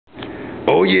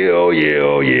Oh yeah, oh yeah,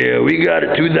 oh yeah. We got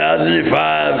a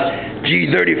 2005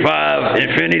 G35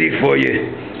 Infinity for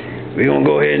you. We're going to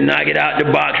go ahead and knock it out the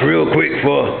box real quick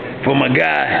for my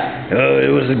guy.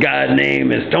 It was a guy's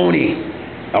name is Tony.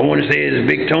 I want to say it's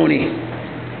Big Tony.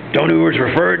 Tony was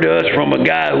referred to us from a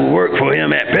guy who worked for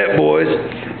him at Pep Boys.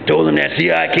 Told him that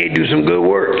CIK do some good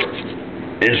work.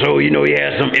 And so, you know, he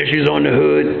had some issues on the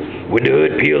hood with the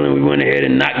hood peeling. We went ahead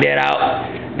and knocked that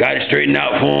out. Got it straightened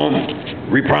out for him.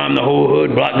 Reprimed the whole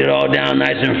hood, blocked it all down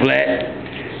nice and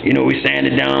flat. You know, we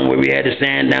sanded down where we had to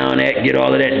sand down at, get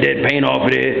all of that dead paint off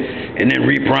of there, and then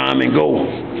reprime and go.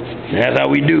 That's how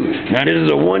we do. Now, this is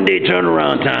a one-day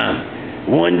turnaround time.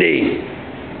 One day.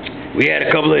 We had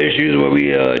a couple of issues where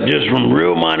we, just from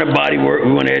real minor body work,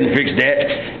 we went ahead and fixed that.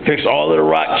 Fixed all of the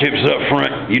rock chips up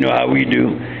front. You know how we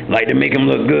do. Like to make them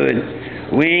look good.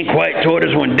 We ain't quite tore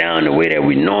this one down the way that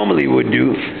we normally would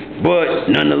do. But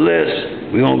nonetheless,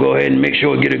 we're going to go ahead and make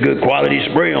sure we get a good quality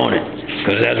spray on it.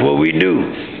 Because that's what we do.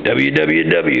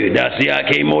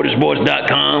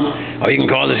 www.cikmotorsports.com, or you can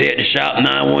call us here at the shop,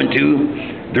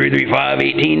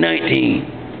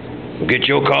 912-335-1819. Get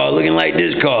your car looking like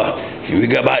this car. We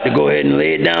got about to go ahead and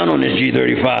lay it down on this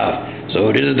G35.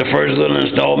 So this is the first little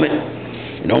installment.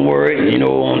 Don't worry, you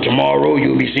know, on tomorrow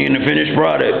you'll be seeing the finished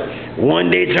product. One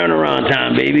day turnaround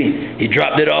time, baby. He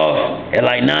dropped it off at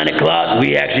like 9 o'clock.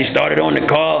 We actually started on the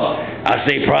car, I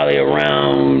say probably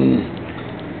around,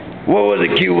 what was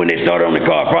it, Q, when they started on the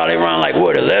car? Probably around like,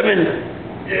 what,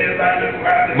 11?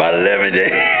 Yeah, about 11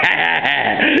 days.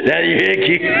 That's your head, Q.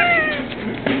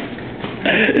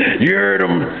 You heard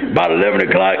them about 11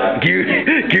 o'clock. Q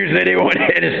said they went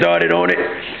ahead and started on it.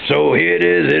 So here it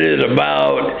is. It is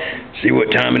about, see what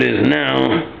time it is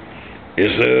now.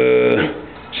 It's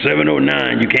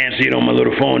 7:09. You can't see it on my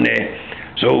little phone there.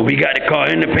 So we got the car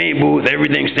in the paint booth,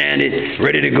 everything sanded,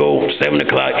 ready to go, 7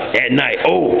 o'clock at night.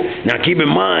 Oh, now keep in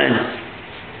mind,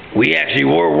 we actually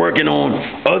were working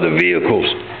on other vehicles.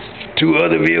 2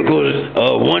 other vehicles.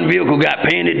 One vehicle got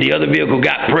painted, the other vehicle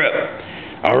got prepped.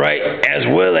 All right, as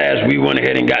well as we went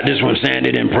ahead and got this one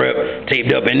sanded and prepped,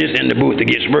 taped up, and this in the booth to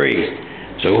get sprayed.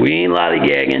 So we ain't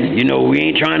lollygagging, you know, we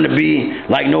ain't trying to be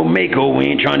like no Mako, we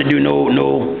ain't trying to do no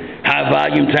high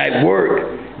volume type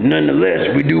work.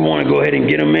 Nonetheless, we do want to go ahead and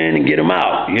get them in and get them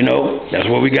out, you know, that's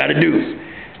what we got to do.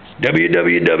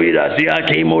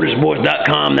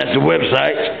 www.cikmotorsports.com, that's the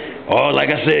website. Or, like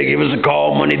I said, give us a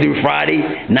call Monday through Friday,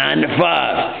 9 to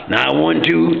 5,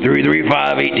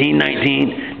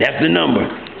 912-335-1819. That's the number.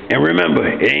 And remember,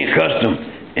 it ain't custom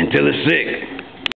until it's sick.